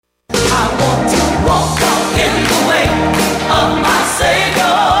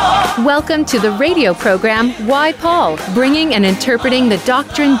Welcome to the radio program, Why Paul? Bringing and interpreting the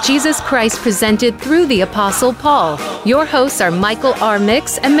doctrine Jesus Christ presented through the Apostle Paul. Your hosts are Michael R.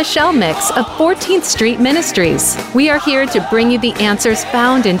 Mix and Michelle Mix of 14th Street Ministries. We are here to bring you the answers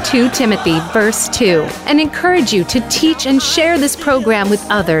found in 2 Timothy verse 2 and encourage you to teach and share this program with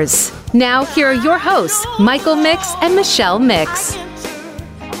others. Now, here are your hosts, Michael Mix and Michelle Mix.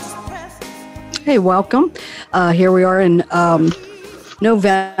 Hey, welcome. Here we are in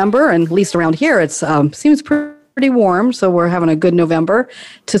November, and at least around here, it seems pretty warm, so we're having a good November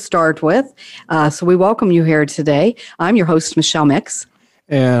to start with. So we welcome you here today. I'm your host, Michelle Mix.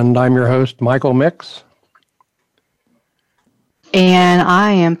 And I'm your host, Michael Mix. And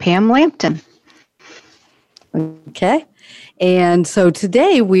I am Pam Lampton. Okay. And so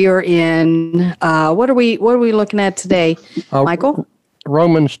today we are in, what are we looking at today, Michael?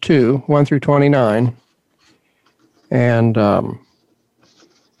 Romans 2, 1 through 29. And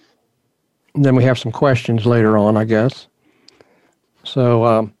then we have some questions later on, I guess.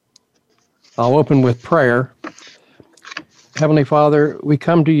 So I'll open with prayer. Heavenly Father, we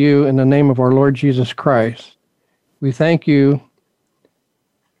come to you in the name of our Lord Jesus Christ. We thank you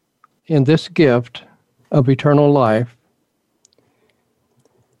in this gift of eternal life.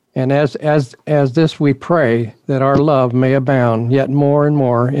 And as this we pray that our love may abound yet more and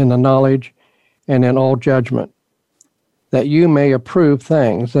more in the knowledge and in all judgment, that you may approve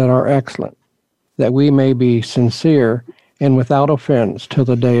things that are excellent, that we may be sincere and without offense till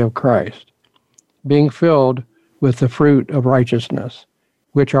the day of Christ, being filled with the fruit of righteousness,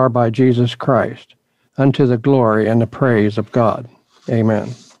 which are by Jesus Christ, unto the glory and the praise of God. Amen.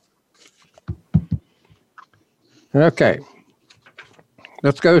 Okay.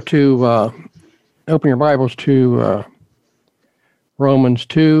 Let's go to, open your Bibles to Romans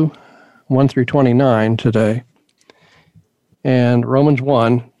 2, 1 through 29 today. And Romans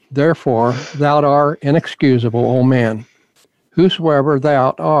 1, therefore thou art inexcusable, O man, whosoever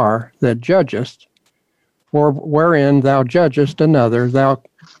thou art that judgest, for wherein thou judgest another, thou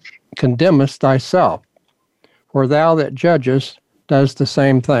condemnest thyself, for thou that judgest does the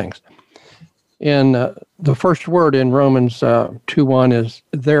same things. In the first word in Romans 2:1 is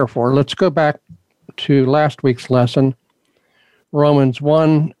therefore. Let's go back to last week's lesson, Romans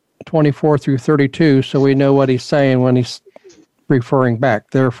 1:24 through 32, so we know what he's saying when he's referring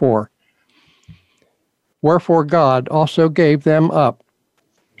back. Therefore, wherefore God also gave them up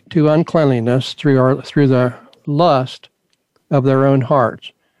to uncleanness through the lust of their own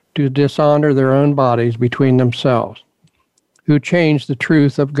hearts, to dishonor their own bodies between themselves, who changed the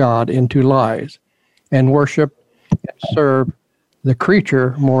truth of God into lies, and worship and serve the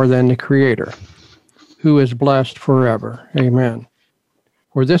creature more than the Creator, who is blessed forever. Amen.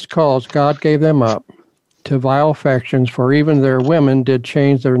 For this cause God gave them up to vile affections, for even their women did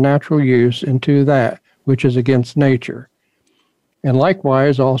change their natural use into that which is against nature. And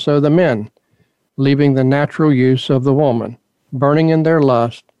likewise also the men, leaving the natural use of the woman, burning in their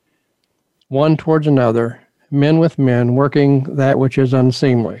lust, one towards another, men with men, working that which is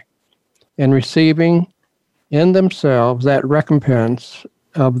unseemly, and receiving in themselves that recompense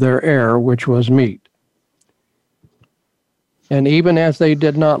of their error which was meet. And even as they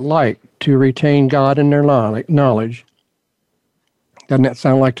did not like to retain God in their knowledge, doesn't that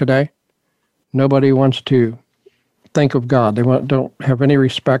sound like today? Nobody wants to think of God. They don't have any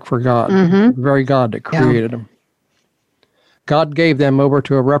respect for God, the very God that created them. God gave them over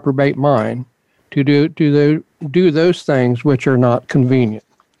to a reprobate mind to do those things which are not convenient,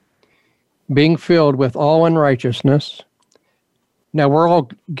 being filled with all unrighteousness. Now, we're all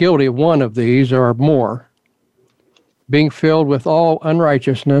guilty of one of these or more. Being filled with all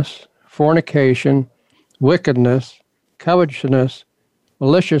unrighteousness, fornication, wickedness, covetousness,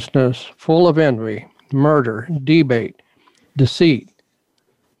 maliciousness, full of envy, murder, debate, deceit,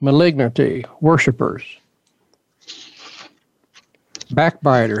 malignity, worshipers,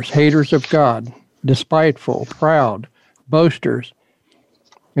 backbiters, haters of God, despiteful, proud, boasters,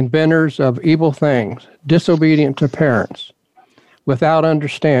 inventors of evil things, disobedient to parents, without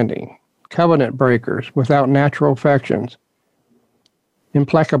understanding, covenant breakers, without natural affections,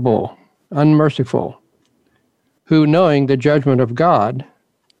 implacable, unmerciful, who, knowing the judgment of God,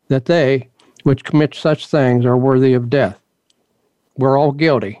 that they which commit such things are worthy of death. We're all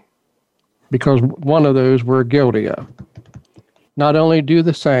guilty, because one of those we're guilty of. Not only do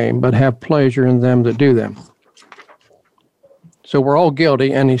the same, but have pleasure in them that do them. So we're all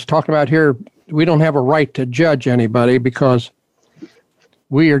guilty, and he's talking about here, we don't have a right to judge anybody because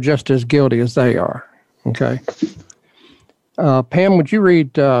we are just as guilty as they are. Okay? Pam, would you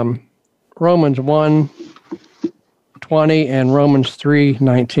read Romans 1:20 and Romans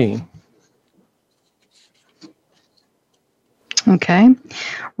 3:19? Okay.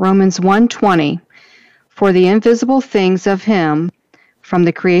 Romans 1:20. For the invisible things of him from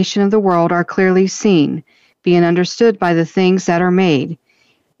the creation of the world are clearly seen, being understood by the things that are made,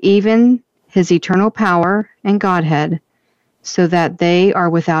 even his eternal power and Godhead, so that they are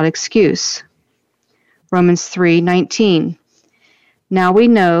without excuse. Romans 3:19. Now we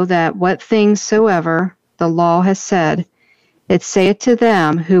know that what things soever the law has said, it saith to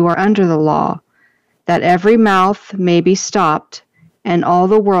them who are under the law, that every mouth may be stopped, and all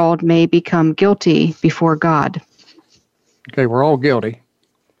the world may become guilty before God. Okay, we're all guilty.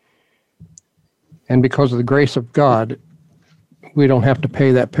 And because of the grace of God, we don't have to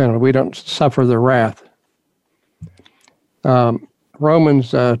pay that penalty. We don't suffer the wrath.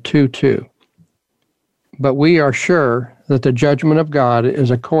 Romans 2:2. But we are sure that the judgment of God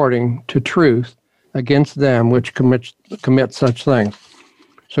is according to truth against them which commit such things.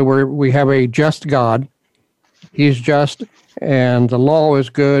 So we have a just God. He's just, and the law is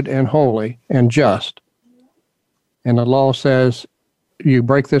good and holy and just. And the law says, you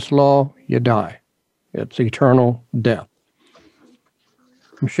break this law, you die. It's eternal death.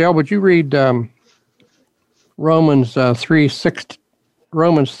 Michelle, would you read Romans 3, 6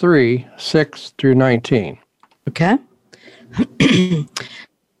 through 19? Okay.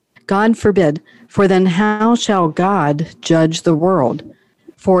 God forbid, for then how shall God judge the world?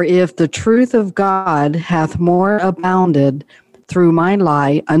 For if the truth of God hath more abounded through my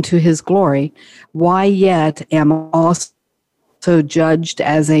lie unto his glory, why yet am I also judged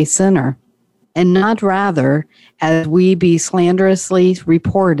as a sinner? And not rather as we be slanderously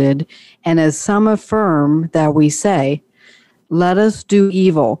reported, and as some affirm that we say, let us do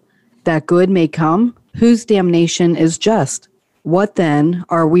evil, that good may come, whose damnation is just. What then?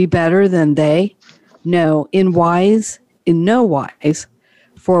 Are we better than they? No, in no wise.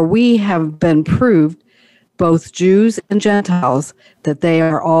 For we have been proved, both Jews and Gentiles, that they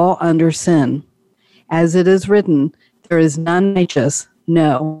are all under sin. As it is written, there is none righteous,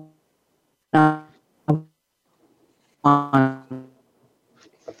 no, not one.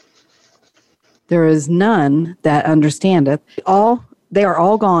 There is none that understandeth. They are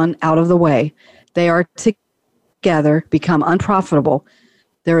all gone out of the way. They are together become unprofitable.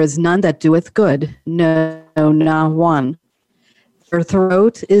 There is none that doeth good, no, not one. Their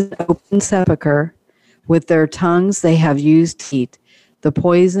throat is open sepulchre. With their tongues they have used heat. The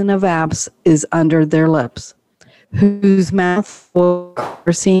poison of apes is under their lips, whose mouth full of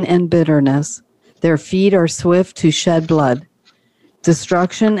cursing and bitterness. Their feet are swift to shed blood.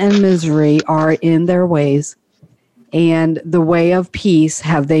 Destruction and misery are in their ways, and the way of peace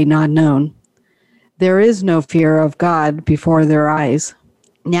have they not known. There is no fear of God before their eyes.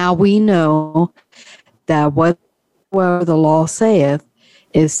 Now we know that whatsoever the law saith,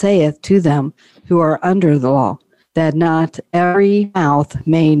 it saith to them who are under the law, that not every mouth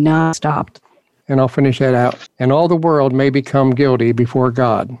may not stop. And I'll finish that out. And all the world may become guilty before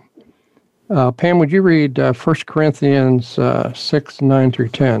God. Pam, would you read 1 Corinthians 6, 9 through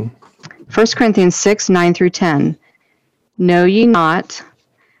 10? 1 Corinthians 6, 9 through 10. Know ye not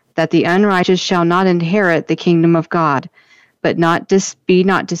that the unrighteous shall not inherit the kingdom of God, but be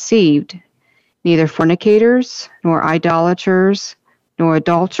not deceived, neither fornicators, nor idolaters, nor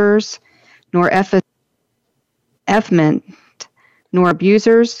adulterers, nor effeminate, nor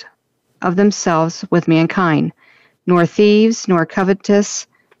abusers of themselves with mankind, nor thieves, nor covetous,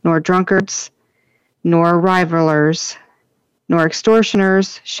 nor drunkards, nor rivalers, nor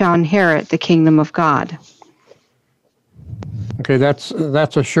extortioners shall inherit the kingdom of God. Okay, that's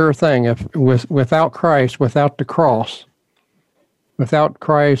a sure thing. If without Christ, without the cross, without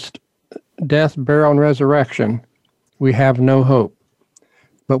Christ's death, burial, and resurrection, we have no hope.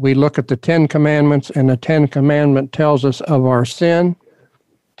 But we look at the Ten Commandments, and the Ten Commandment tells us of our sin.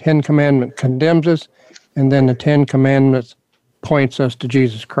 Ten Commandment condemns us, and then the Ten Commandments points us to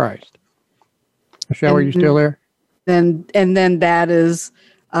Jesus Christ. Michelle, are you still there? And then that is,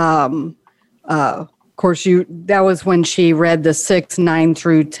 of course, that was when she read the 6, 9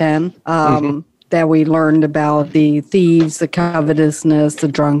 through 10, that we learned about the thieves, the covetousness, the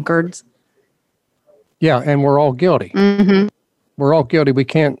drunkards. Yeah, and we're all guilty. Mm-hmm. We're all guilty. We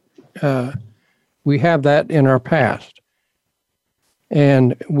can't, we have that in our past.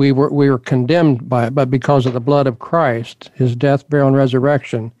 And we were condemned by it, but because of the blood of Christ, his death, burial, and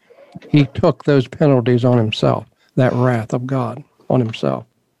resurrection, he took those penalties on himself, that wrath of God on himself.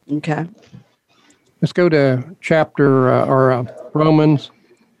 Okay. Let's go to Romans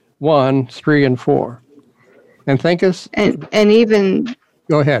 1, 3, and 4. And think us. And even.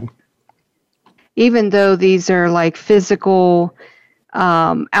 Go ahead. Even though these are like physical,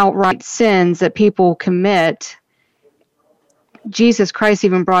 outright sins that people commit, Jesus Christ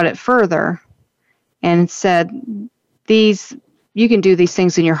even brought it further and said, you can do these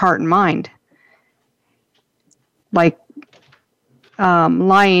things in your heart and mind. Like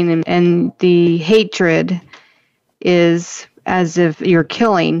lying and the hatred is as if you're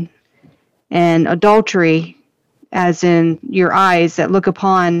killing, and adultery as in your eyes that look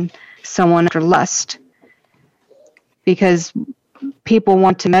upon someone after lust. Because people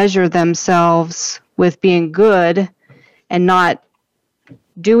want to measure themselves with being good and not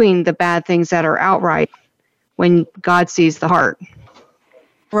doing the bad things that are outright when God sees the heart.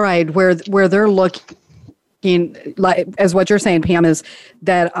 Right, where they're looking, like as what you're saying, Pam, is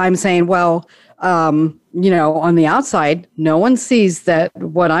that I'm saying, well, on the outside, no one sees that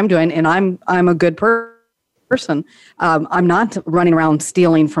what I'm doing, and I'm a good person. I'm not running around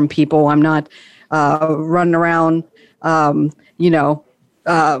stealing from people. I'm not running around,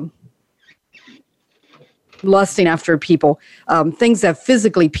 lusting after people. Things that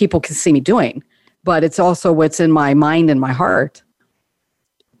physically people can see me doing, but it's also what's in my mind and my heart.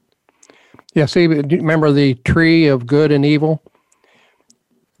 Yeah, see, do you remember the tree of good and evil?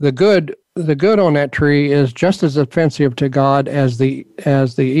 The good on that tree is just as offensive to God as the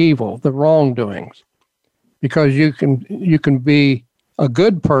evil, the wrongdoings, because you can be a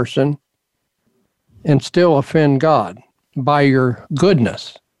good person and still offend God by your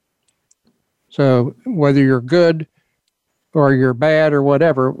goodness. So whether you're good or you're bad or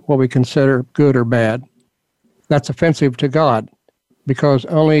whatever, what we consider good or bad, that's offensive to God, because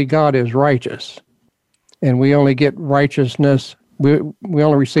only God is righteous, and we only get righteousness. We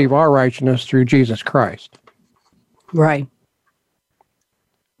only receive our righteousness through Jesus Christ. Right.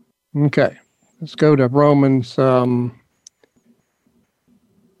 Okay. Let's go to Romans 2,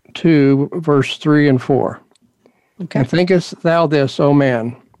 verse 3 and 4. Okay. And thinkest thou this, O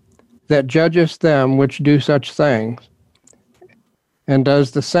man, that judgest them which do such things, and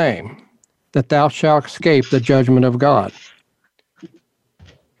does the same, that thou shalt escape the judgment of God?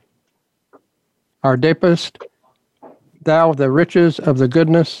 Ardepest thou the riches of the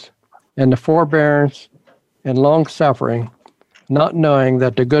goodness and the forbearance and long-suffering, not knowing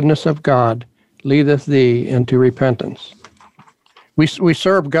that the goodness of God leadeth thee into repentance? We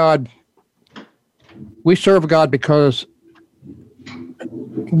serve God. We serve God because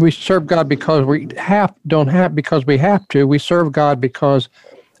we serve God because we because we have to. We serve God because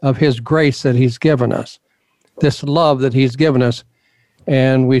of His grace that He's given us, this love that He's given us,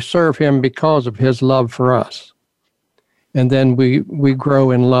 and we serve Him because of His love for us. And then we grow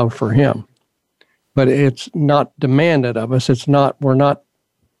in love for Him. But it's not demanded of us. We're not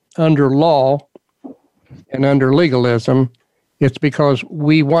under law and under legalism. It's because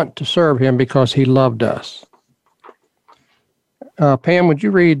we want to serve Him because He loved us. Pam, would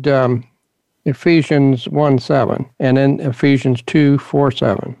you read Ephesians 1:7 and then Ephesians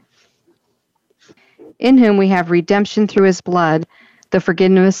 2:4-7? In whom we have redemption through His blood, the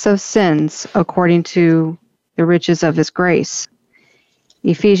forgiveness of sins, according to the riches of His grace.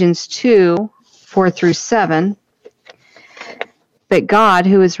 Ephesians 2:4-7. But God,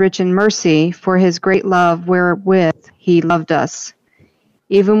 who is rich in mercy, for His great love wherewith He loved us,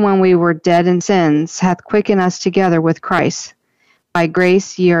 even when we were dead in sins, hath quickened us together with Christ. By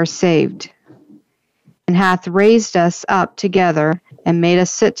grace ye are saved, and hath raised us up together, and made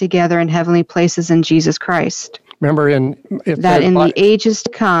us sit together in heavenly places in Jesus Christ. Remember, that in the ages to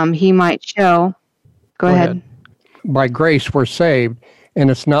come He might show. Go ahead. By grace we're saved,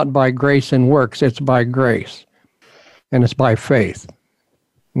 and it's not by grace and works, it's by grace. And it's by faith.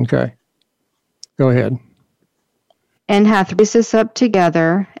 Okay. Go ahead. And hath raised us up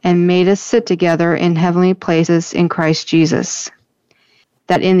together, and made us sit together in heavenly places in Christ Jesus,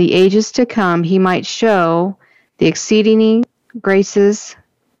 that in the ages to come He might show the exceeding graces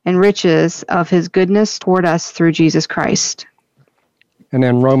and riches of His goodness toward us through Jesus Christ. And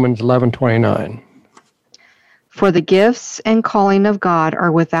then Romans 11:29. For the gifts and calling of God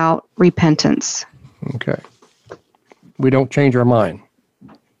are without repentance. Okay. We don't change our mind.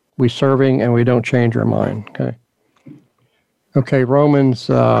 We're serving and we don't change our mind. Okay. Okay, Romans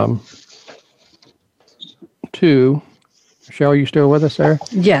 2. Michelle, you still with us there?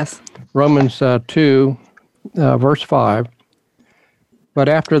 Yes. Romans 2, verse 5. But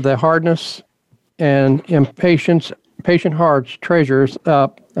after the hardness and impatience, patient hearts treasures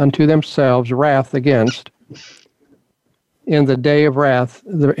up unto themselves wrath against, in the day of wrath,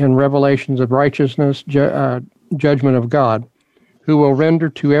 in revelations of righteousness, judgment of God, who will render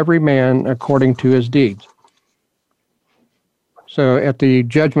to every man according to his deeds. So at the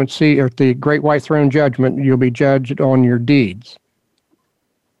judgment seat, or at the great white throne judgment, you'll be judged on your deeds.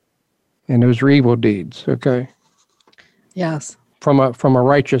 And those are evil deeds, okay? Yes. from a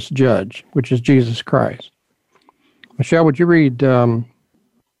righteous judge, which is Jesus Christ. Michelle, would you read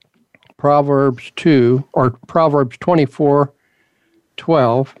Proverbs 2 or Proverbs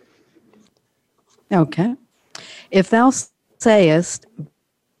 24:12? Okay. If thou sayest,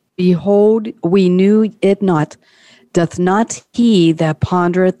 behold, we knew it not, doth not he that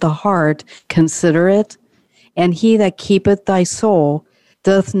pondereth the heart consider it? And he that keepeth thy soul,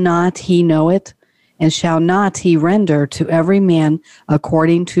 doth not he know it? And shall not he render to every man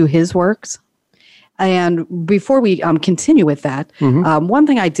according to his works? And before we continue with that, one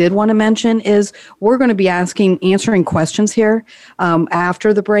thing I did want to mention is we're going to be answering questions here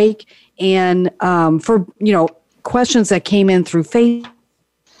after the break, and for questions that came in through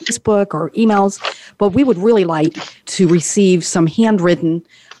Facebook or emails, but we would really like to receive some handwritten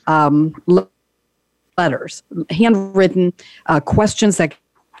letters, handwritten questions that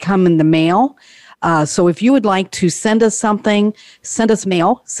come in the mail. So if you would like to send us something, send us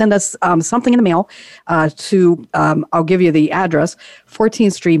something in the mail to, I'll give you the address,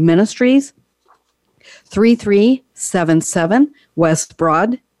 14th Street Ministries, 3377 West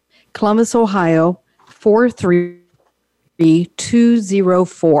Broad, Columbus, Ohio,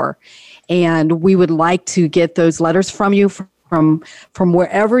 43204. And we would like to get those letters from you from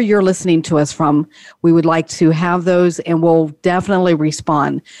wherever you're listening to us from. We would like to have those, and we'll definitely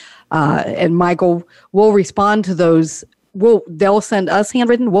respond. And Michael will respond to those. They'll send us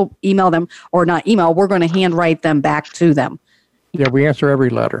handwritten. We'll email them, or not email. We're going to handwrite them back to them. Yeah, we answer every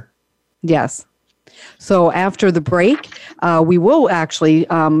letter. Yes. So after the break, we will actually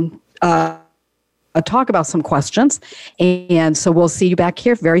talk about some questions, and so we'll see you back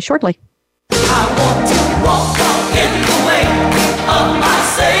here very shortly. I want to walk in the way of my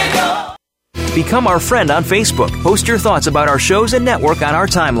Savior. Become our friend on Facebook. Post your thoughts about our shows and network on our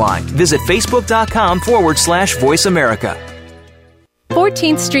timeline. Visit facebook.com/Voice America.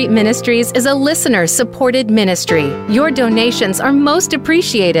 14th Street Ministries is a listener-supported ministry. Your donations are most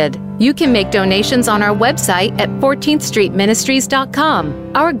appreciated. You can make donations on our website at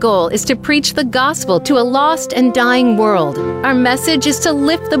 14thstreetministries.com. Our goal is to preach the gospel to a lost and dying world. Our message is to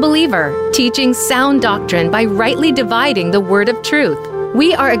lift the believer, teaching sound doctrine by rightly dividing the word of truth.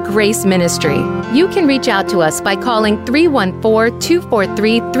 We are a grace ministry. You can reach out to us by calling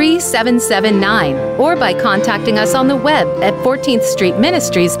 314-243-3779 or by contacting us on the web at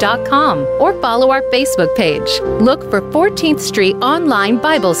 14thstreetministries.com or follow our Facebook page. Look for 14th Street Online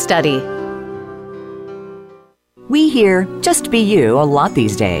Bible Study. We hear just be you a lot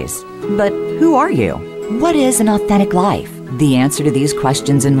these days. But who are you? What is an authentic life? The answer to these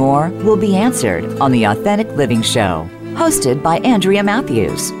questions and more will be answered on The Authentic Living Show, hosted by Andrea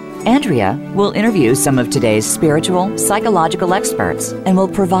Matthews. Andrea will interview some of today's spiritual, psychological experts and will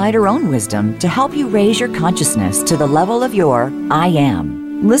provide her own wisdom to help you raise your consciousness to the level of your I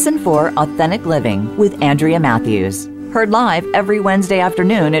Am. Listen for Authentic Living with Andrea Matthews. Heard live every Wednesday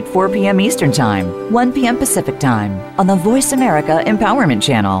afternoon at 4 p.m. Eastern Time, 1 p.m. Pacific Time on the Voice America Empowerment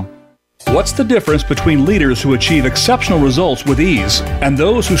Channel. What's the difference between leaders who achieve exceptional results with ease and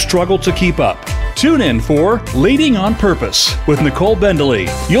those who struggle to keep up? Tune in for Leading on Purpose with Nicole Bendalee.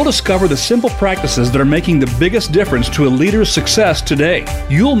 You'll discover the simple practices that are making the biggest difference to a leader's success today.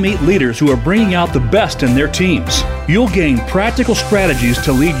 You'll meet leaders who are bringing out the best in their teams. You'll gain practical strategies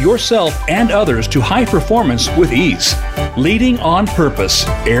to lead yourself and others to high performance with ease. Leading on Purpose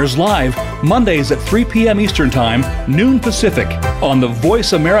airs live Mondays at 3 p.m. Eastern Time, noon Pacific, on the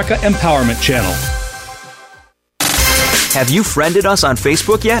Voice America Empowerment Channel. Have you friended us on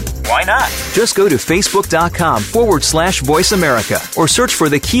Facebook yet? Why not? Just go to facebook.com/Voice America or search for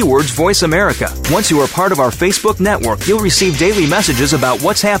the keywords Voice America. Once you are part of our Facebook network, you'll receive daily messages about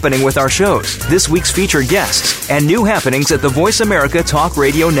what's happening with our shows, this week's featured guests, and new happenings at the Voice America Talk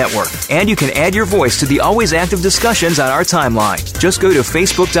Radio Network. And you can add your voice to the always active discussions on our timeline. Just go to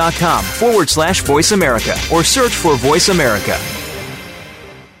facebook.com/Voice America or search for Voice America.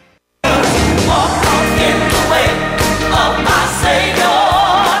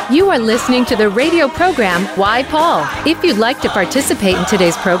 You are listening to the radio program, Why Paul? If you'd like to participate in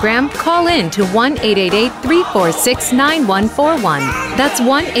today's program, call in to 1-888-346-9141. That's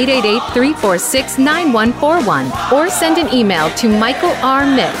 1-888-346-9141. Or send an email to Michael R.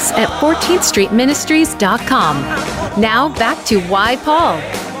 Mix at 14thstreetministries.com. Now back to Why Paul?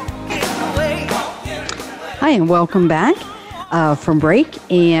 Hi, and welcome back from break.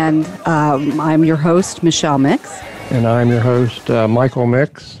 And I'm your host, Michelle Mix. And I'm your host, Michael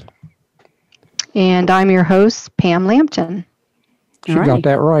Mix. And I'm your host, Pam Lampton. She got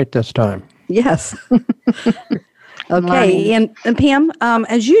that right this time. Yes. Okay, and Pam,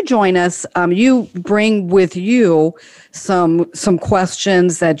 as you join us, you bring with you some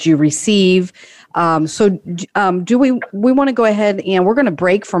questions that you receive. Do we want to go ahead and we're going to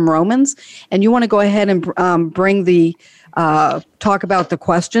break from Romans, and you want to go ahead and bring the talk about the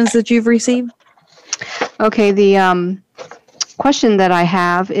questions that you've received? Okay, the question that I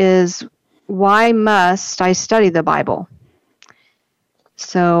have is, why must I study the Bible?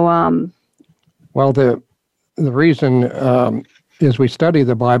 So, well, the reason is we study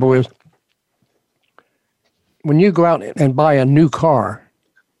the Bible is when you go out and buy a new car,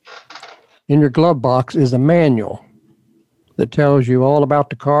 in your glove box is a manual that tells you all about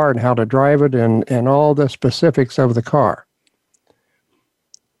the car and how to drive it and all the specifics of the car.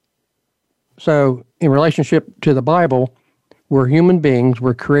 So in relationship to the Bible, we're human beings,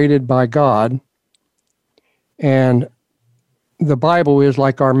 we're created by God, and the Bible is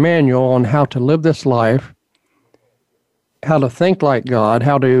like our manual on how to live this life, how to think like God,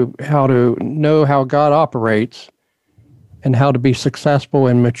 how to know how God operates, and how to be successful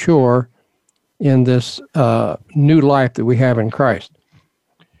and mature in this new life that we have in Christ.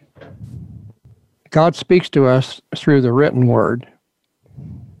 God speaks to us through the written word,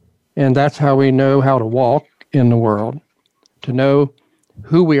 and that's how we know how to walk in the world. To know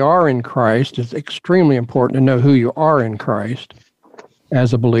who we are in Christ is extremely important, to know who you are in Christ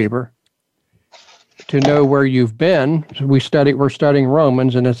as a believer. To know where you've been, we're studying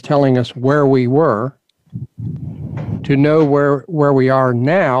Romans, and it's telling us where we were. To know where we are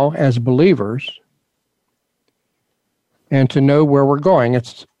now as believers, and to know where we're going.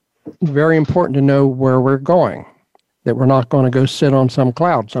 It's very important to know where we're going, that we're not going to go sit on some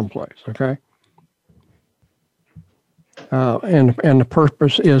cloud someplace, okay? And the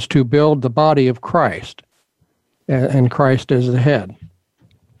purpose is to build the body of Christ, and Christ is the head.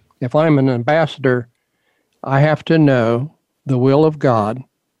 If I'm an ambassador, I have to know the will of God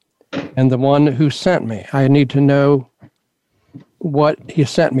and the one who sent me. I need to know what he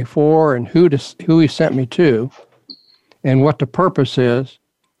sent me for and who he sent me to and what the purpose is.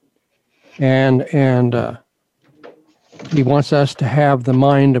 And he wants us to have the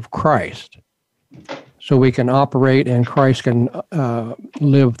mind of Christ so we can operate and Christ can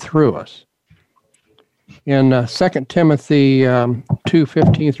live through us. In 2 Timothy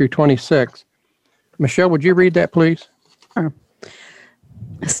 2:15 through 26, Michelle, would you read that, please? Sure.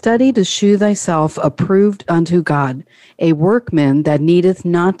 Study to shew thyself approved unto God, a workman that needeth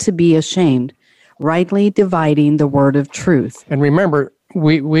not to be ashamed, rightly dividing the word of truth. And remember,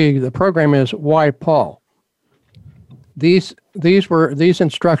 the program is Why Paul. These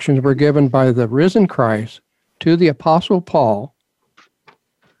instructions were given by the risen Christ to the Apostle Paul,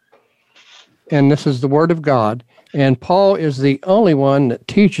 and this is the Word of God. And Paul is the only one that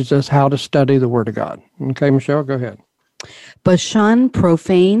teaches us how to study the Word of God. Okay, Michelle, go ahead. But shun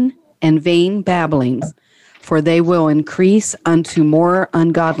profane and vain babblings, for they will increase unto more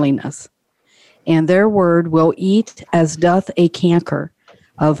ungodliness. And their word will eat as doth a canker,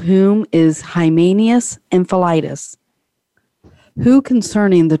 of whom is Hymenaeus and Philetus, who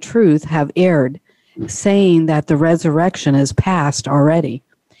concerning the truth have erred, saying that the resurrection is past already,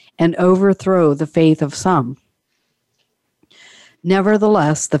 and overthrow the faith of some.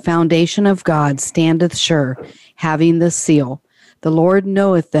 Nevertheless, the foundation of God standeth sure, having this seal, the Lord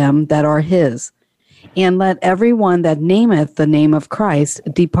knoweth them that are his. And let every one that nameth the name of Christ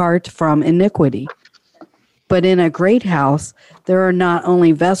depart from iniquity. But in a great house there are not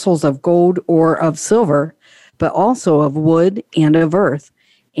only vessels of gold or of silver, but also of wood and of earth,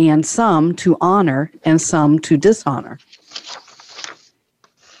 and some to honor and some to dishonor.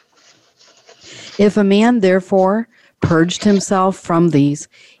 If a man therefore purged himself from these,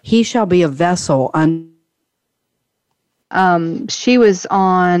 he shall be a vessel she was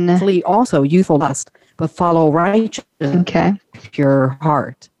on... Flee also youthful lust, but follow righteousness, Okay. pure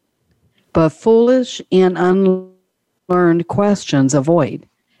heart. But foolish and unlearned questions avoid,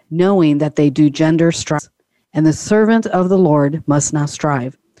 knowing that they do gender strife. And the servant of the Lord must not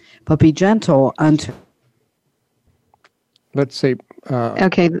strive, but be gentle unto... Let's see.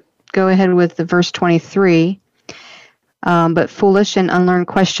 Okay, go ahead with the verse 23. But foolish and unlearned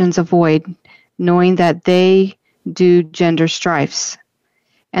questions avoid, knowing that they do gender strifes.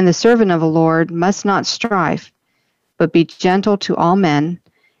 And the servant of the Lord must not strive, but be gentle to all men,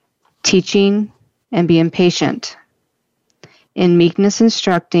 teaching and be impatient. In meekness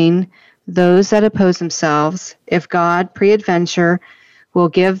instructing those that oppose themselves, if God peradventure will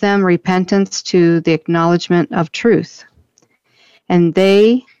give them repentance to the acknowledgement of truth, and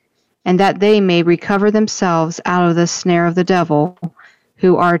that they may recover themselves out of the snare of the devil,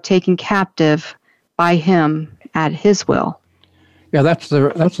 who are taken captive by him at His will. Yeah, that's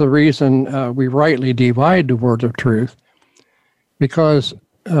the reason we rightly divide the word of truth, because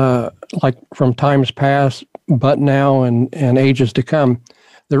like from times past, but now and ages to come,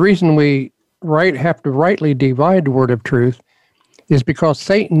 the reason we have to rightly divide the word of truth is because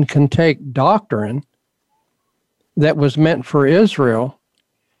Satan can take doctrine that was meant for Israel,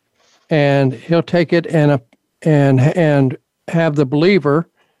 and he'll take it and have the believer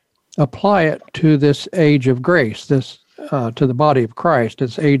apply it to this age of grace, to the body of Christ,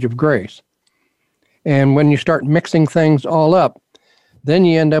 this age of grace. And when you start mixing things all up, then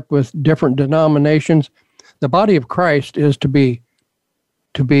you end up with different denominations. The body of Christ is to be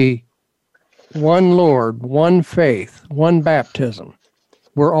one Lord, one faith, one baptism.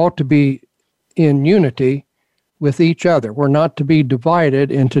 We're all to be in unity with each other. We're not to be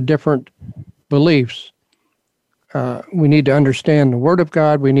divided into different beliefs. We need to understand the Word of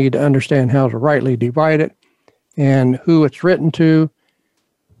God. We need to understand how to rightly divide it and who it's written to,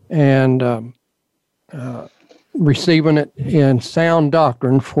 and receiving it in sound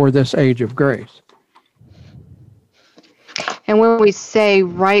doctrine for this age of grace. And when we say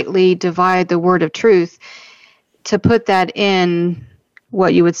rightly divide the word of truth, to put that in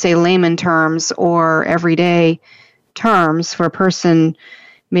what you would say layman terms or everyday terms for a person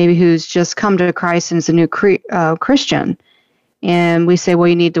maybe who's just come to Christ and is a new Christian, and we say, well,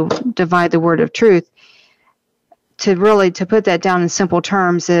 you need to divide the word of truth. To put that down in simple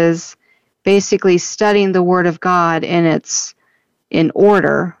terms is basically studying the Word of God in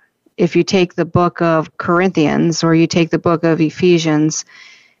order. If you take the book of Corinthians or you take the book of Ephesians,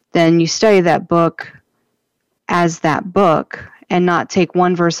 then you study that book as that book and not take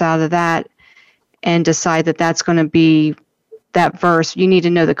one verse out of that and decide that that's going to be that verse. You need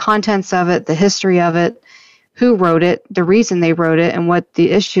to know the contents of it, the history of it, who wrote it, the reason they wrote it, and what the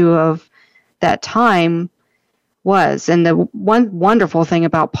issue of that time was. And the one wonderful thing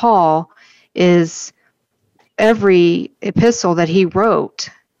about Paul is every epistle that he wrote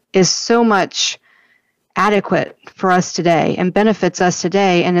is so much adequate for us today and benefits us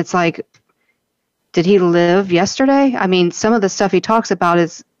today. And it's like, did he live yesterday? I mean, some of the stuff he talks about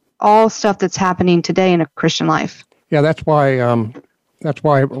is all stuff that's happening today in a Christian life. Yeah, that's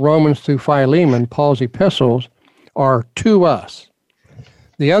why Romans through Philemon, Paul's epistles, are to us.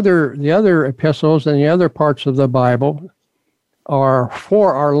 The other epistles and the other parts of the Bible are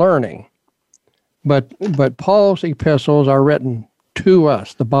for our learning, but Paul's epistles are written to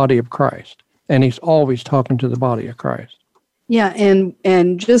us, the body of Christ, and he's always talking to the body of Christ. Yeah,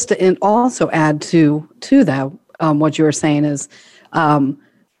 and just to also add to that, what you were saying is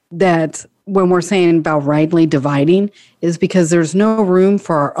that when we're saying about rightly dividing is because there's no room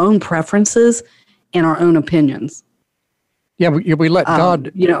for our own preferences and our own opinions. Yeah, we let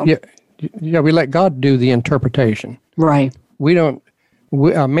God. We let God do the interpretation. Right.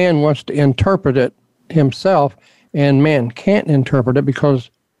 A man wants to interpret it himself, and man can't interpret it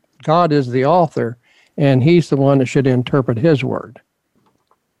because God is the author, and he's the one that should interpret his word.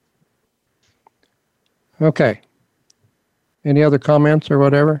 Okay. Any other comments or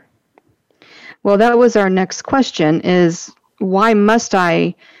whatever? Well, that was our next question is, why must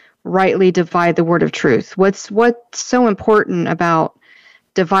I rightly divide the word of truth? What's so important about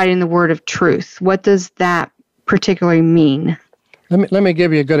dividing the word of truth? What does that particularly mean? Let me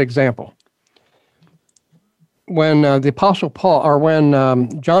give you a good example. When the Apostle Paul, or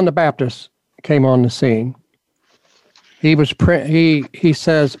when John the Baptist came on the scene, he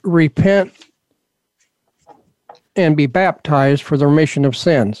says, "Repent and be baptized for the remission of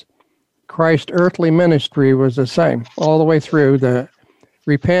sins." Christ's earthly ministry was the same all the way through. The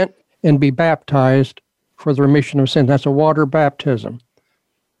repent and be baptized for the remission of sins. That's a water baptism.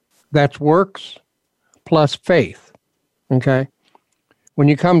 That's works plus faith. Okay? When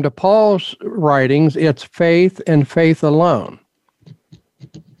you come to Paul's writings, it's faith and faith alone.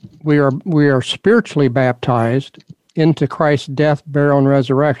 We are spiritually baptized into Christ's death, burial, and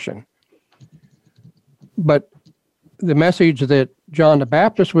resurrection. But the message that John the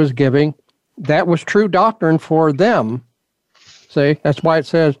Baptist was giving, that was true doctrine for them. See, that's why it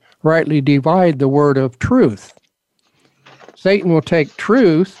says, rightly divide the word of truth. Satan will take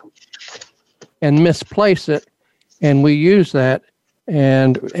truth and misplace it, and we use that,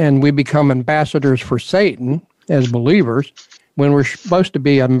 and we become ambassadors for Satan as believers when we're supposed to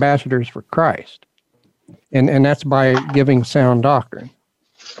be ambassadors for Christ. And that's by giving sound doctrine.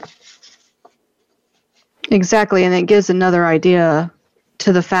 Exactly, and it gives another idea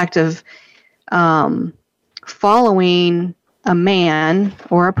to the fact of following a man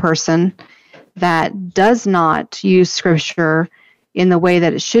or a person that does not use Scripture in the way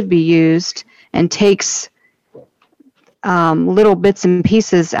that it should be used and takes little bits and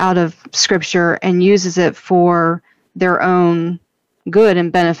pieces out of Scripture and uses it for their own good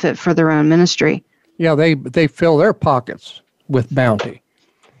and benefit for their own ministry. Yeah, they fill their pockets with bounty,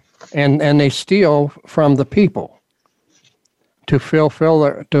 and they steal from the people to fill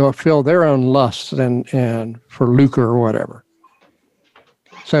their own lusts and for lucre or whatever.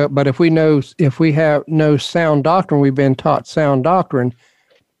 So, but if we have no sound doctrine, we've been taught sound doctrine,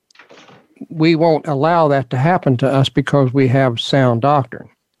 we won't allow that to happen to us because we have sound doctrine.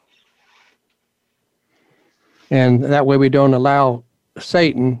 And that way we don't allow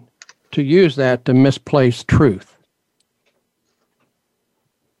Satan to use that to misplace truth.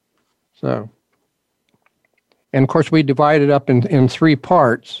 So, and of course we divide it up in three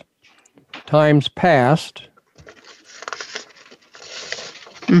parts: times past,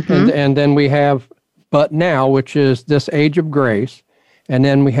 and then we have but now, which is this age of grace, and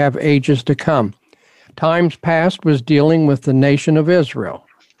then we have ages to come. Times past was dealing with the nation of Israel.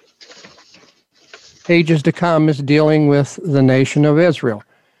 Ages to come is dealing with the nation of Israel.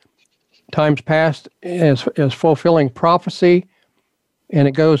 Times past is fulfilling prophecy, and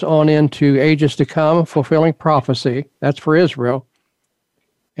it goes on into ages to come, fulfilling prophecy. That's for Israel.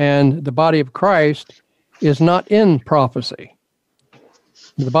 And the body of Christ is not in prophecy.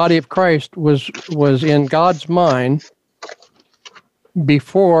 The body of Christ was in God's mind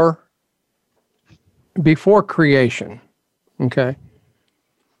before creation. Okay?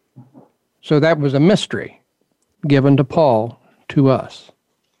 So that was a mystery given to Paul to us.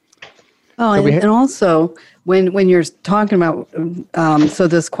 Oh, So and also when you're talking about so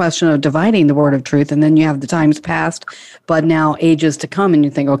this question of dividing the word of truth, and then you have the times past, but now ages to come, and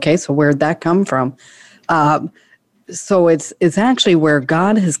you think, okay, so where'd that come from? So it's actually where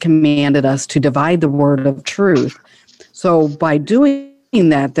God has commanded us to divide the word of truth. So by doing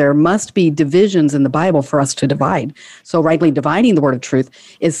that, there must be divisions in the Bible for us to divide. So rightly dividing the word of truth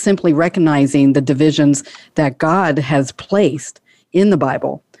is simply recognizing the divisions that God has placed in the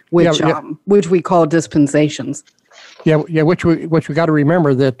Bible, which we call dispensations. Yeah, which we got to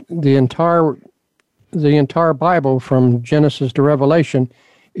remember that the entire Bible from Genesis to Revelation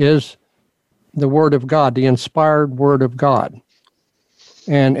is the Word of God, the inspired Word of God.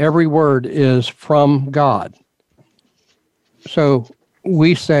 And every word is from God. So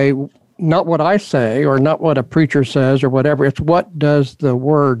we say, not what I say or not what a preacher says or whatever, it's what does the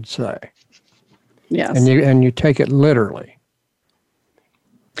Word say? Yes. And you take it literally.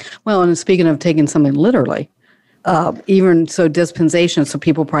 Well, and speaking of taking something literally, even so dispensation, so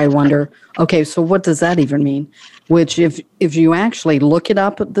people probably wonder, okay, so what does that even mean? Which if you actually look it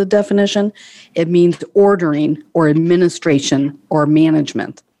up, the definition, it means ordering or administration or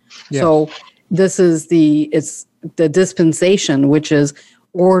management. Yes. So this is the dispensation, which is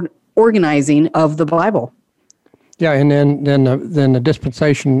organizing of the Bible. Yeah, and then the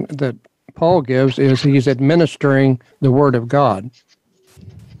dispensation that Paul gives is he's administering the Word of God.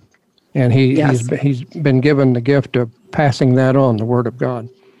 And he's been given the gift of passing that on, the Word of God.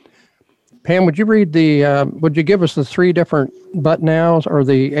 Pam, would you read would you give us the three different but nows, or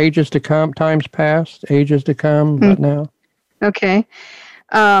the ages to come, times past, ages to come, but now? Okay.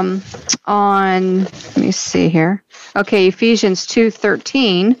 Let me see here. Okay, Ephesians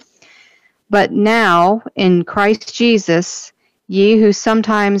 2:13. But now in Christ Jesus, ye who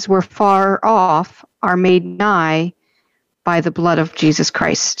sometimes were far off are made nigh by the blood of Jesus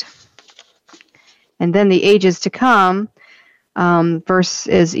Christ. And then the ages to come, verse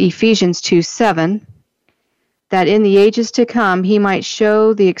is Ephesians 2:7, that in the ages to come he might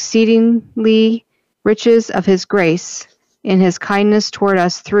show the exceedingly riches of his grace in his kindness toward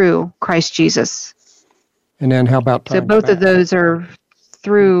us through Christ Jesus. And then how about So both of those are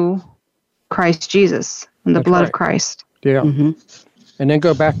through Christ Jesus and the blood of Christ. Yeah. Mm-hmm. And then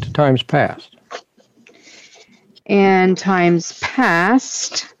go back to times past. And times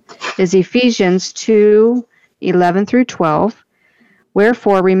past is Ephesians 2:11 through 12.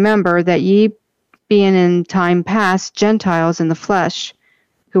 Wherefore remember that ye being in time past Gentiles in the flesh,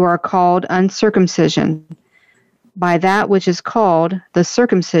 who are called uncircumcision, by that which is called the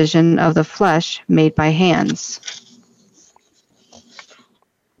circumcision of the flesh made by hands.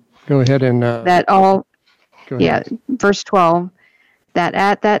 Go ahead and... verse 12, that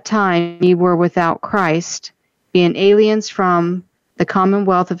at that time ye were without Christ, being aliens from the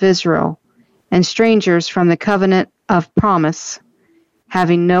commonwealth of Israel, and strangers from the covenant of promise,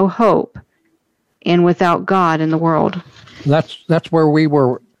 having no hope, and without God in the world. That's where we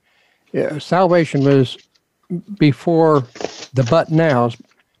were. Salvation was before the but nows.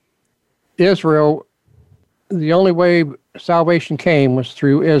 Israel, the only way salvation came was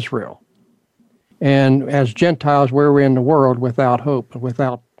through Israel. And as Gentiles, we're in the world without hope,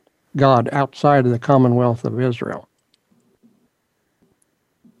 without God, outside of the Commonwealth of Israel.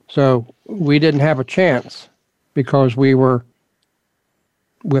 So we didn't have a chance because we were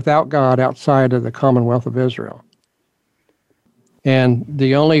without God outside of the Commonwealth of Israel. And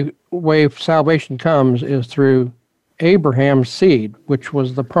the only way salvation comes is through Abraham's seed, which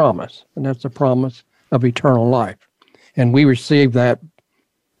was the promise, and that's the promise of eternal life. And we received that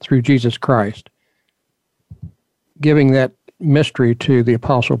through Jesus Christ, giving that mystery to the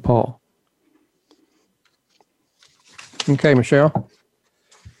Apostle Paul. Okay, Michelle.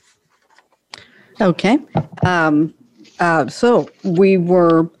 Okay. So we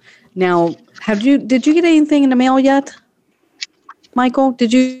were now. Did you get anything in the mail yet, Michael?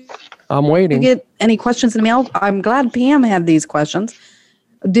 Did you? I'm waiting. Get any questions in the mail? I'm glad Pam had these questions.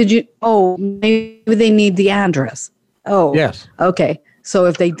 Did you? Oh, maybe they need the address. Oh, yes. Okay. So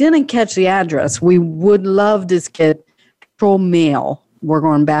if they didn't catch the address, we would love to get actual mail. We're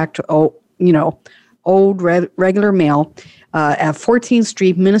going back to old regular mail at 14th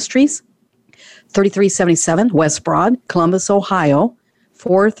Street Ministries, 3377 West Broad, Columbus, Ohio,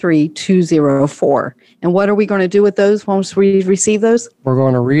 43204. And what are we going to do with those once we receive those? We're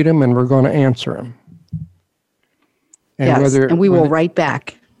going to read them and we're going to answer them. And yes, and we will write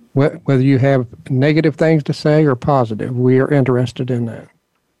back. Whether you have negative things to say or positive, we are interested in that.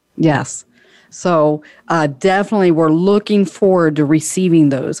 Yes. So definitely we're looking forward to receiving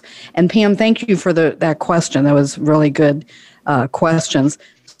those. And Pam, thank you for that question. That was really good questions.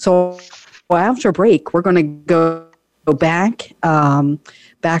 So after break, we're going to go back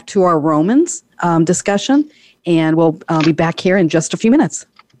to our Romans discussion, and we'll be back here in just a few minutes.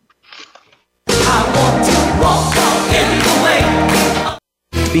 I want to walk in the way.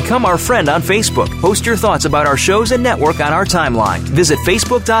 Become our friend on Facebook. Post your thoughts about our shows and network on our timeline. Visit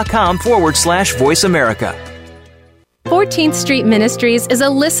facebook.com/Voice America. 14th Street Ministries is a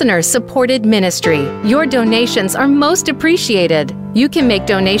listener-supported ministry. Your donations are most appreciated. You can make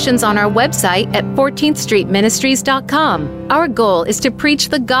donations on our website at 14thstreetministries.com. Our goal is to preach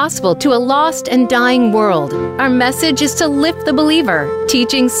the gospel to a lost and dying world. Our message is to lift the believer,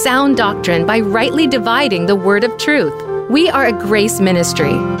 teaching sound doctrine by rightly dividing the word of truth. We are a grace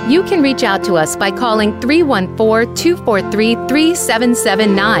ministry. You can reach out to us by calling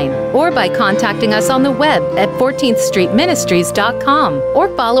 314-243-3779 or by contacting us on the web at 14thstreetministries.com or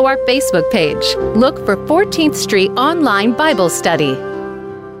follow our Facebook page. Look for 14th Street Online Bible Study.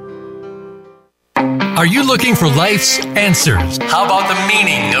 Are you looking for life's answers? How about the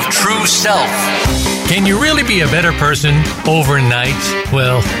meaning of true self? Can you really be a better person overnight?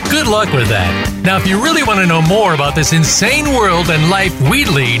 Well, good luck with that. Now, if you really want to know more about this insane world and life we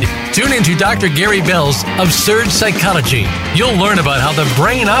lead, tune into Dr. Gary Bell's Absurd Psychology. You'll learn about how the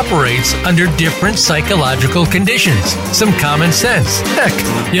brain operates under different psychological conditions. Some common sense. Heck,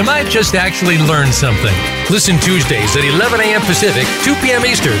 you might just actually learn something. Listen Tuesdays at 11 a.m. Pacific, 2 p.m.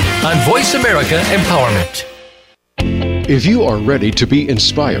 Eastern on Voice America Empowerment. If you are ready to be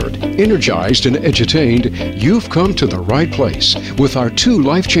inspired, energized, and edutained, you've come to the right place with our 2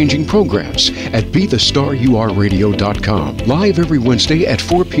 life-changing programs at BeTheStarYouAreRadio.com, live every Wednesday at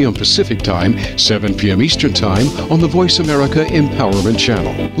 4 p.m. Pacific Time, 7 p.m. Eastern Time on the Voice America Empowerment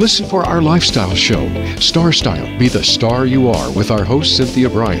Channel. Listen for our lifestyle show, Star Style, Be the Star You Are, with our host Cynthia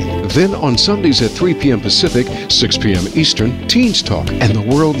Bryan. Then on Sundays at 3 p.m. Pacific, 6 p.m. Eastern, Teens Talk and the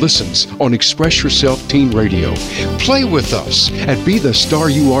World Listens on Express Yourself Teen Radio. Play with us at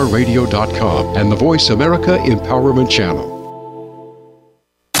BeTheStarYouAreRadio.com and the Voice America Empowerment Channel.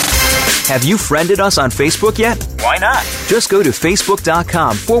 Have you friended us on Facebook yet? Why not? Just go to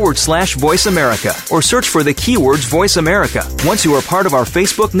facebook.com/Voice America or search for the keywords Voice America. Once you are part of our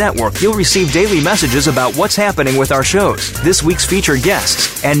Facebook network, you'll receive daily messages about what's happening with our shows, this week's featured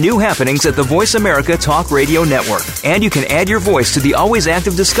guests, and new happenings at the Voice America Talk Radio Network. And you can add your voice to the always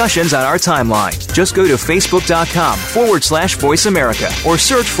active discussions on our timeline. Just go to facebook.com/Voice America or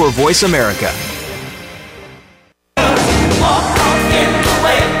search for Voice America.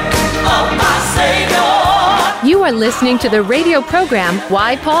 You are listening to the radio program,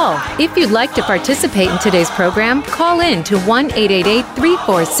 Why Paul? If you'd like to participate in today's program, call in to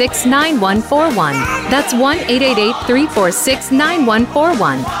 1-888-346-9141. That's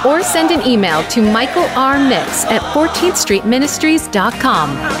 1-888-346-9141. Or send an email to Michael R. Mix at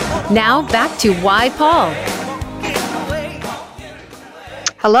 14thstreetministries.com. Now back to Why Paul?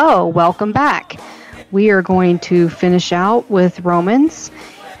 Hello, welcome back. We are going to finish out with Romans.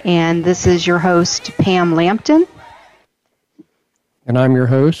 And this is your host, Pam Lampton. And I'm your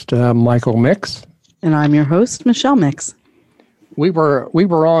host, Michael Mix. And I'm your host, Michelle Mix. We were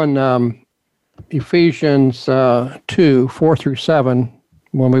on Ephesians 2, 4 through 7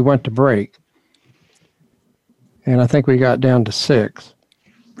 when we went to break. And I think we got down to 6.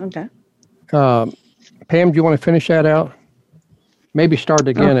 Okay. Pam, do you want to finish that out? Maybe start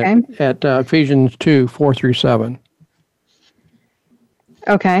again at Ephesians 2, 4 through 7.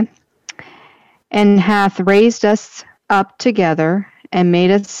 Okay. And hath raised us up together and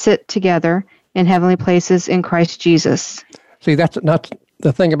made us sit together in heavenly places in Christ Jesus. See, that's not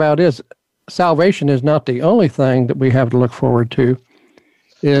the thing about it is salvation is not the only thing that we have to look forward to,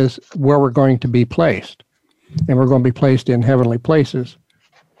 is where we're going to be placed. And we're going to be placed in heavenly places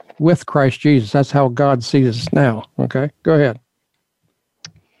with Christ Jesus. That's how God sees us now. Okay, go ahead.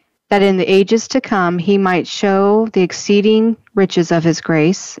 That in the ages to come he might show the exceeding riches of his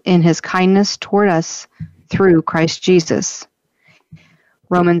grace in his kindness toward us through Christ Jesus.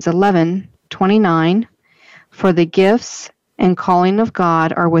 Romans 11:29, for the gifts and calling of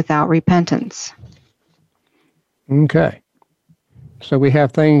God are without repentance. Okay. So we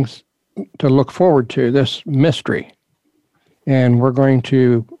have things to look forward to, this mystery. And we're going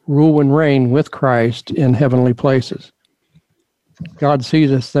to rule and reign with Christ in heavenly places. God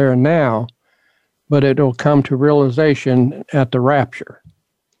sees us there now, but it'll come to realization at the rapture.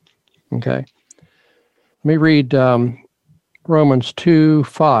 Okay. Let me read Romans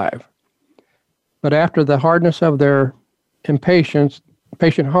 2:5. But after the hardness of their patient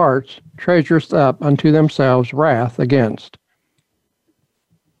hearts treasures up unto themselves wrath against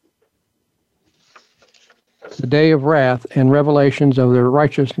the day of wrath and revelations of the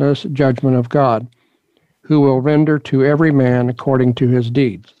righteousness judgment of God, who will render to every man according to his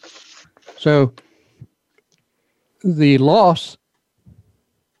deeds. So the lost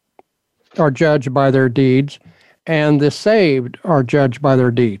are judged by their deeds, and the saved are judged by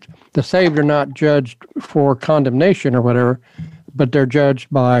their deeds. The saved are not judged for condemnation or whatever, but they're judged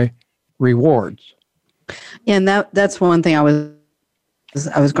by rewards. And that's one thing I was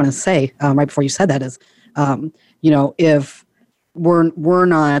going to say right before you said that is, if we're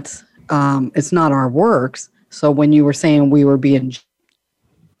not, it's not our works. So when you were saying we were being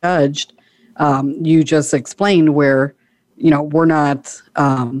judged, you just explained where, we're not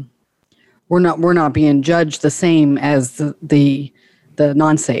being judged the same as the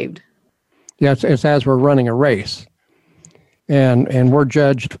non-saved. Yeah, it's as we're running a race, and we're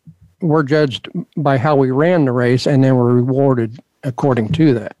judged by how we ran the race, and then we're rewarded according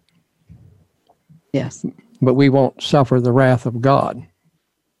to that. Yes. But we won't suffer the wrath of God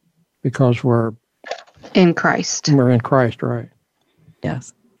because we're in Christ. We're in Christ, right?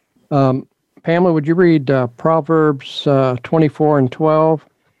 Yes. Pamela, would you read Proverbs 24:12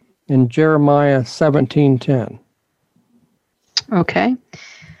 and Jeremiah 17:10? Okay.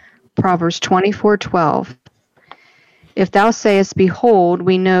 Proverbs 24:12. If thou sayest, behold,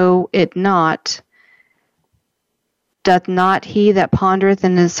 we know it not, doth not he that pondereth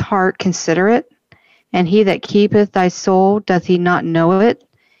in his heart consider it? And he that keepeth thy soul, doth he not know it?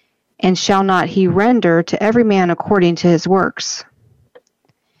 And shall not he render to every man according to his works?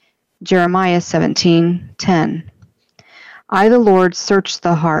 Jeremiah 17:10. I, the Lord, search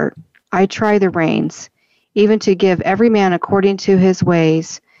the heart. I try the reins, even to give every man according to his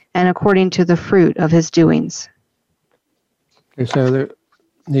ways and according to the fruit of his doings. Okay, so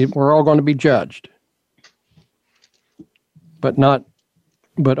we're all going to be judged, but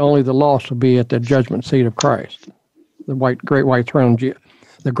only the lost will be at the judgment seat of Christ, the great white throne judgment.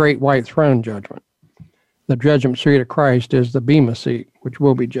 The judgment seat of Christ is the Bema seat, which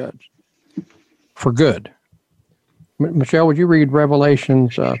will be judged for good. Michelle, would you read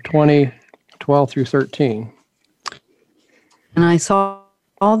Revelations 20:12 through 13? And I saw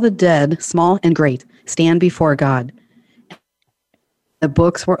all the dead, small and great, stand before God. The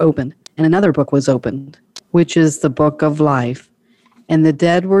books were opened, and another book was opened, which is the book of life. And the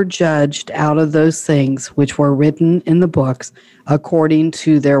dead were judged out of those things which were written in the books according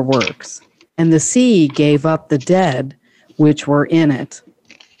to their works. And the sea gave up the dead which were in it.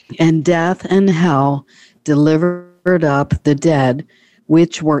 And death and hell delivered up the dead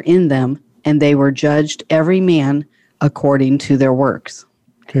which were in them, and they were judged every man according to their works.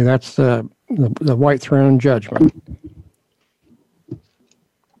 Okay, that's the white throne judgment.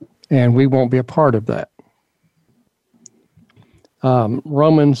 And we won't be a part of that.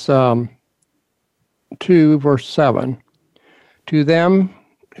 Romans 2, verse 7. To them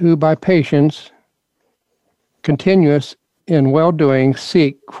who by patience continuous in well-doing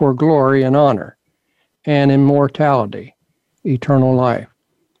seek for glory and honor and immortality, eternal life.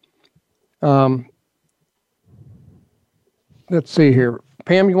 Let's see here.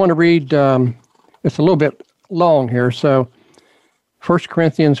 Pam, you want to read, it's a little bit long here, so 1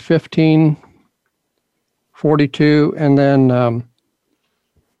 Corinthians 15, 42, and then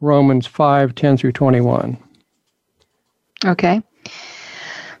Romans 5, 10 through 21. Okay.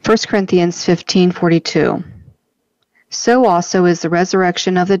 1 Corinthians 15:42. So also is the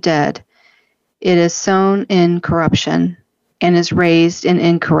resurrection of the dead. It is sown in corruption and is raised in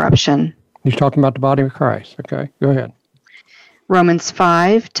incorruption. He's talking about the body of Christ. Okay, go ahead. Romans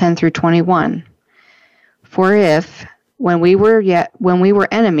 5, 10 through 21. For if, when we were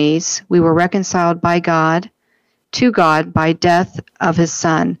enemies, we were reconciled to God by death of his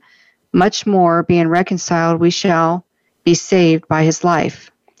Son, much more, being reconciled, we shall be saved by his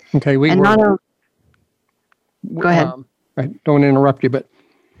life. Okay, Go ahead. I don't want to interrupt you, but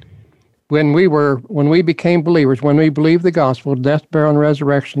when we became believers, when we believed the gospel, death, burial, and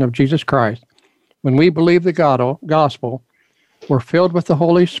resurrection of Jesus Christ, when we believed the gospel, we're filled with the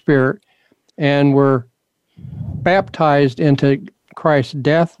Holy Spirit, and we're baptized into Christ's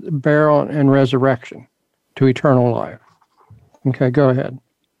death, burial, and resurrection to eternal life. Okay, go ahead.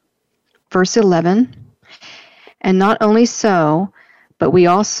 Verse 11. And not only so, but we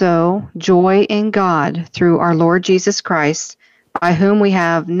also joy in God through our Lord Jesus Christ, by whom we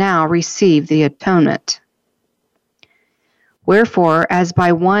have now received the atonement. Wherefore, as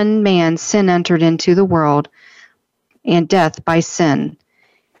by one man sin entered into the world, and death by sin,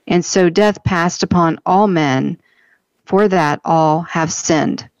 and so death passed upon all men, for that all have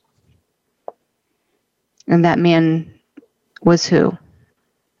sinned. And that man was who?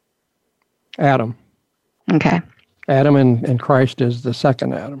 Adam. Okay. Adam and Christ is the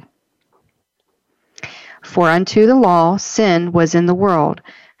second Adam. For unto the law sin was in the world,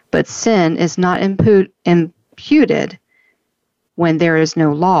 but sin is not imputed when there is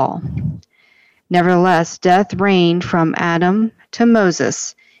no law. Nevertheless, death reigned from Adam to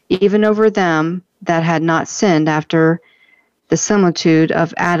Moses, even over them that had not sinned after the similitude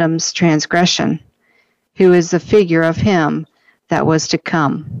of Adam's transgression, who is the figure of him that was to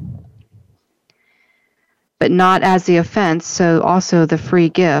come. But not as the offense, so also the free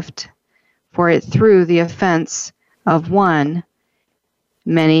gift. For it through the offense of one,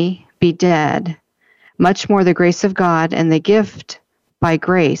 many be dead. Much more the grace of God and the gift by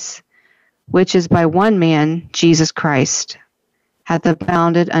grace, which is by one man, Jesus Christ, hath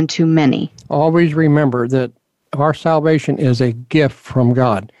abounded unto many. Always remember that our salvation is a gift from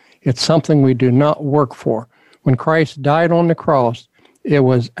God. It's something we do not work for. When Christ died on the cross, it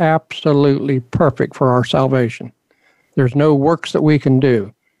was absolutely perfect for our salvation. There's no works that we can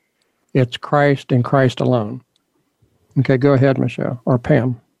do. It's Christ and Christ alone. Okay, go ahead, Michelle, or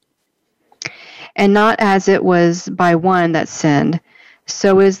Pam. And not as it was by one that sinned,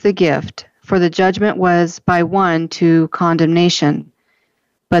 so is the gift. For the judgment was by one to condemnation,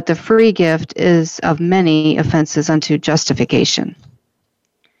 but the free gift is of many offenses unto justification.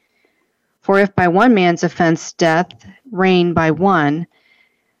 For if by one man's offense death reigned by one,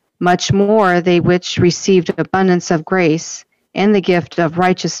 much more they which received abundance of grace and the gift of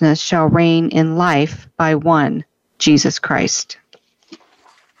righteousness shall reign in life by one, Jesus Christ.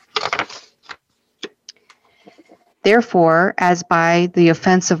 Therefore, as by the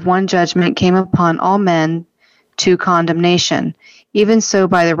offense of one judgment came upon all men to condemnation, even so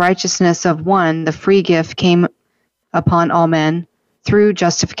by the righteousness of one the free gift came upon all men through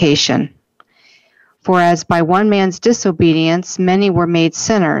justification. For as by one man's disobedience many were made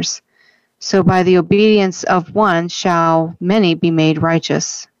sinners, so by the obedience of one shall many be made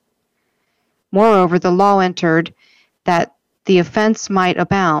righteous. Moreover, the law entered that the offense might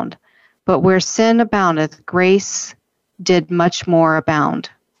abound, but where sin aboundeth, grace did much more abound.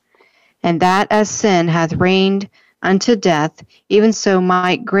 And that as sin hath reigned unto death, even so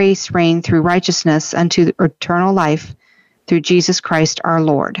might grace reign through righteousness unto eternal life through Jesus Christ our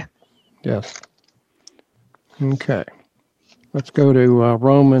Lord. Yes. Okay. Let's go to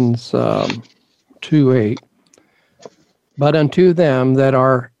Romans 2:8. But unto them that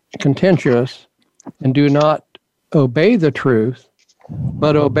are contentious and do not obey the truth,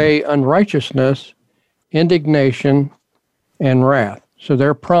 but obey unrighteousness, indignation, and wrath. So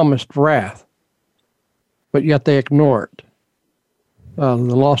they're promised wrath, but yet they ignore it. The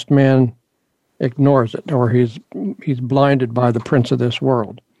lost man ignores it, or he's blinded by the prince of this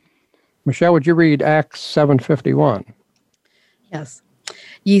world. Michelle, would you read Acts 7:51? Yes.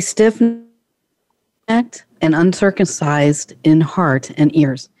 Ye stiff-necked and uncircumcised in heart and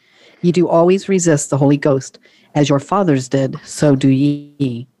ears, ye do always resist the Holy Ghost, as your fathers did, so do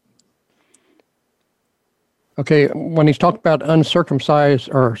ye. Okay, when he's talking about uncircumcised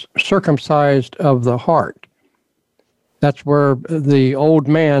or circumcised of the heart, that's where the old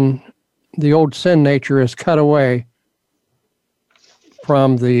man, the old sin nature is cut away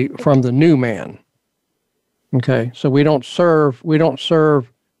from the new man. Okay, so we don't serve the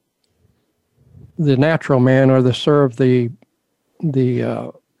natural man, or serve the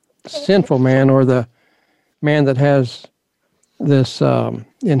sinful man, or the man that has this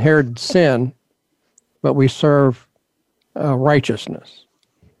inherited sin, but we serve righteousness.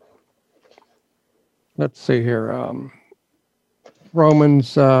 Let's see here.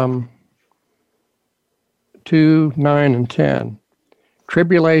 Romans 2, 9, and 10.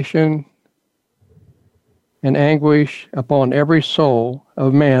 Tribulation and anguish upon every soul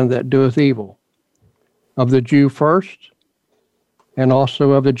of man that doeth evil, of the Jew first, and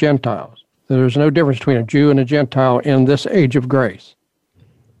also of the Gentiles. There's no difference between a Jew and a Gentile in this age of grace.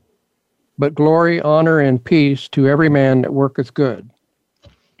 But glory, honor, and peace to every man that worketh good,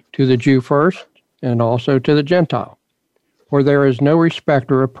 to the Jew first, and also to the Gentile. For there is no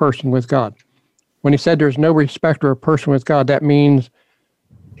respecter of person with God. When he said there's no respecter of person with God, that means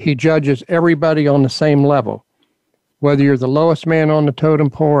he judges everybody on the same level. Whether you're the lowest man on the totem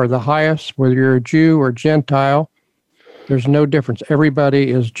pole or the highest, whether you're a Jew or Gentile, there's no difference. Everybody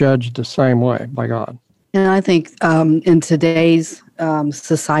is judged the same way by God. And I think in today's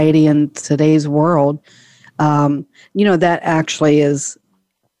society and today's world, that actually is,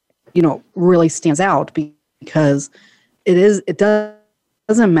 really stands out, because it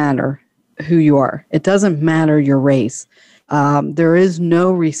doesn't matter who you are. It doesn't matter your race. There is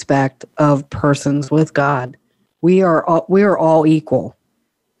no respect of persons with God. We are all equal,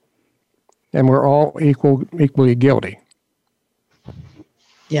 and we're all equally guilty.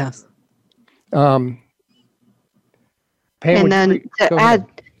 Yes. Pam, and then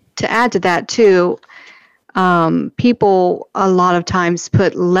to add to that too, people a lot of times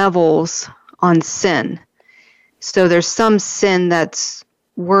put levels on sin. So there's some sin that's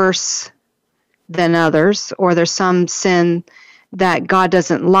worse than others, or there's some sin that God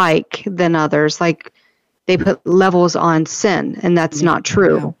doesn't like than others. Like they put levels on sin, and that's not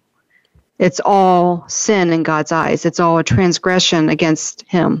true. Yeah. It's all sin in God's eyes. It's all a transgression against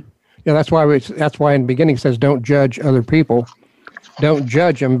Him. Yeah, that's why in the beginning it says, don't judge other people. Don't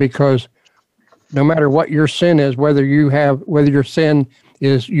judge them, because no matter what your sin is, whether your sin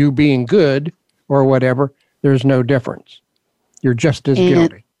is you being good or whatever, there's no difference. You're just as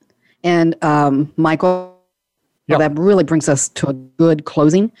guilty. And Michael, that really brings us to a good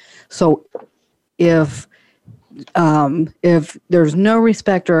closing. So if there's no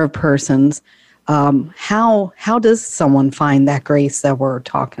respecter of persons, how does someone find that grace that we're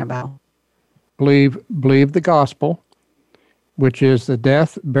talking about? Believe the gospel, which is the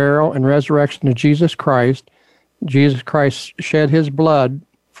death, burial, and resurrection of Jesus Christ. Jesus Christ shed his blood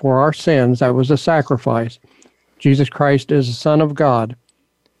for our sins. That was a sacrifice. Jesus Christ is the Son of God.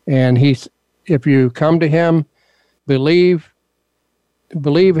 And if you come to him, believe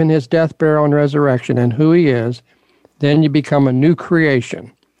in his death, burial, and resurrection and who he is, then you become a new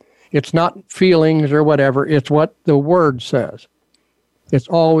creation. It's not feelings or whatever. It's what the Word says. It's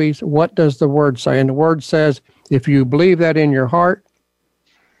always, what does the Word say? And the Word says, if you believe that in your heart,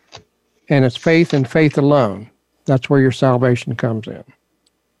 and it's faith and faith alone, that's where your salvation comes in.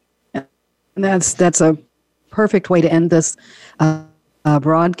 That's a perfect way to end this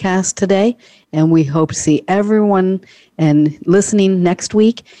broadcast today. And we hope to see everyone and listening next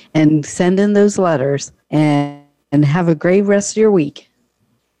week, and send in those letters, and have a great rest of your week.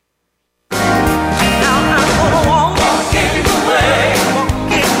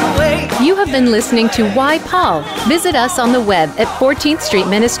 You have been listening to Why Paul. Visit us on the web at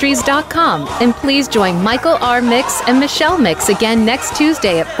 14thstreetministries.com. And please join Michael R. Mix and Michelle Mix again next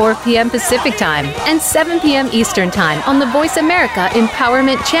Tuesday at 4 p.m. Pacific Time and 7 p.m. Eastern Time on the Voice America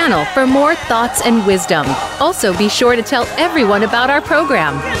Empowerment Channel for more thoughts and wisdom. Also, be sure to tell everyone about our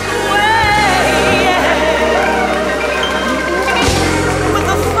program.